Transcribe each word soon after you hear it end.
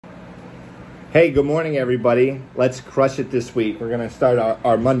Hey, good morning, everybody. Let's crush it this week. We're going to start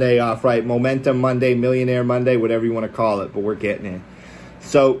our Monday off right. Momentum Monday, Millionaire Monday, whatever you want to call it, but we're getting it.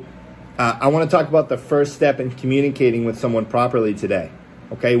 So I want to talk about the first step in communicating with someone properly today.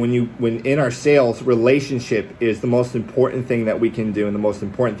 Okay, when in our sales, relationship is the most important thing that we can do and the most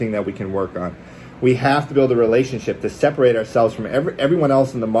important thing that we can work on. We have to build a relationship to separate ourselves from everyone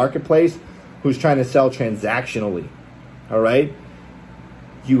else in the marketplace who's trying to sell transactionally. All right?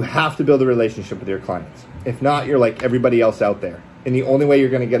 You have to build a relationship with your clients. If not, you're like everybody else out there. And the only way you're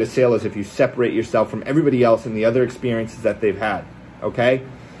going to get a sale is if you separate yourself from everybody else and the other experiences that they've had. Okay?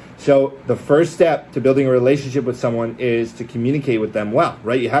 So the first step to building a relationship with someone is to communicate with them well,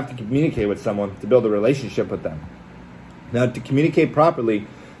 right? You have to communicate with someone to build a relationship with them. Now, to communicate properly,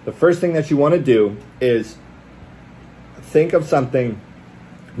 the first thing that you want to do is think of something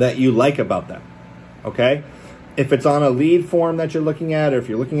that you like about them. Okay? If it's on a lead form that you're looking at, or if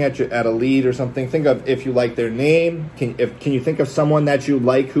you're looking at a lead or something, think of if you like their name. Can you think of someone that you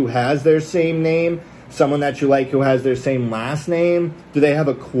like who has their same name? Someone that you like who has their same last name? Do they have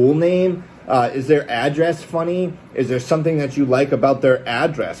a cool name? Is their address funny? Is there something that you like about their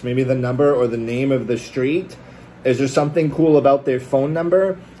address? Maybe the number or the name of the street? Is there something cool about their phone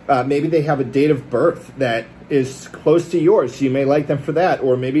number? Maybe they have a date of birth that is close to yours, so you may like them for that.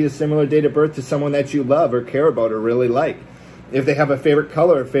 Or maybe a similar date of birth to someone that you love or care about or really like. If they have a favorite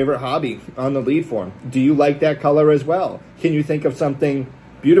color or favorite hobby on the lead form, do you like that color as well? Can you think of something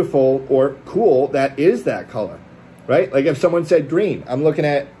beautiful or cool that is that color, right? Like if someone said green, I'm looking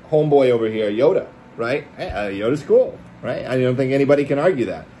at homeboy over here, Yoda, right? Hey, Yoda's cool, right? I don't think anybody can argue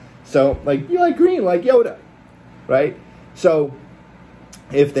that. So like, you like green, like Yoda, right? So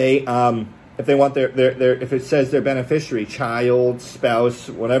if they want their if it says their beneficiary, child, spouse,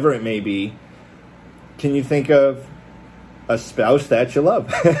 whatever it may be, can you think of a spouse that you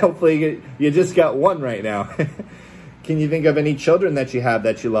love? Hopefully you just got one right now. Can you think of any children that you have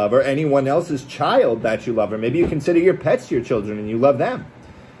that you love, or anyone else's child that you love? Or maybe you consider your pets your children and you love them.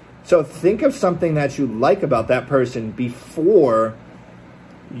 So think of something that you like about that person before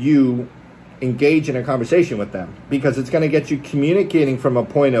you engage in a conversation with them, because it's going to get you communicating from a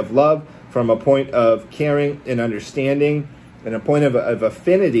point of love, from a point of caring and understanding, and a point of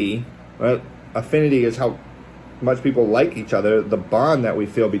affinity. Right? Affinity is how much people like each other, the bond that we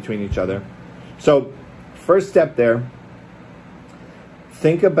feel between each other. So first step there,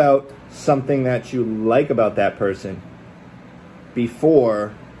 think about something that you like about that person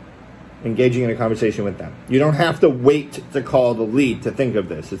before engaging in a conversation with them. You don't have to wait to call the lead to think of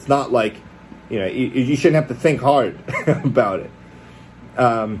this. It's not like, you shouldn't have to think hard about it.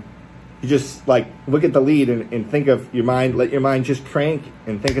 You just like look at the lead and think of your mind, let your mind just crank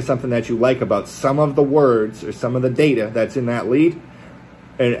and think of something that you like about some of the words or some of the data that's in that lead.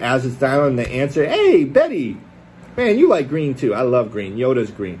 And as it's dialing the answer, hey, Betty, man, you like green too. I love green. Yoda's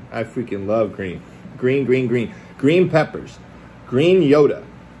green. I freaking love green. Green, green, green. Green peppers. Green Yoda.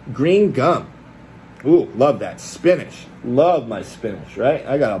 Green gum. Ooh, love that. Spinach. Love my spinach, right?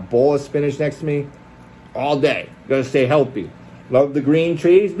 I got a bowl of spinach next to me all day. Gotta stay healthy. Love the green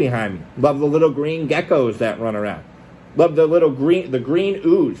trees behind me. Love the little green geckos that run around. Love the green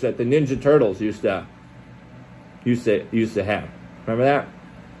ooze that the Ninja Turtles used to have. Remember that?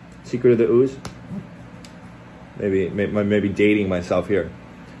 Secret of the Ooze? Maybe dating myself here.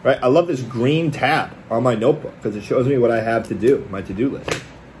 Right? I love this green tab on my notebook because it shows me what I have to do, my to-do list.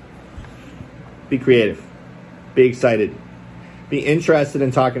 Be creative. Be excited. Be interested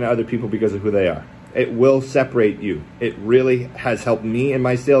in talking to other people because of who they are. It will separate you. It really has helped me in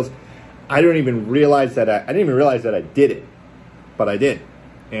my sales. I didn't even realize that I did it, but I did.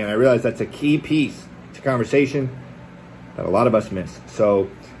 And I realized that's a key piece to conversation that a lot of us miss. So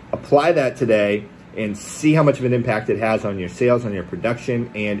apply that today and see how much of an impact it has on your sales, on your production,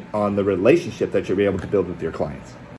 and on the relationship that you'll be able to build with your clients.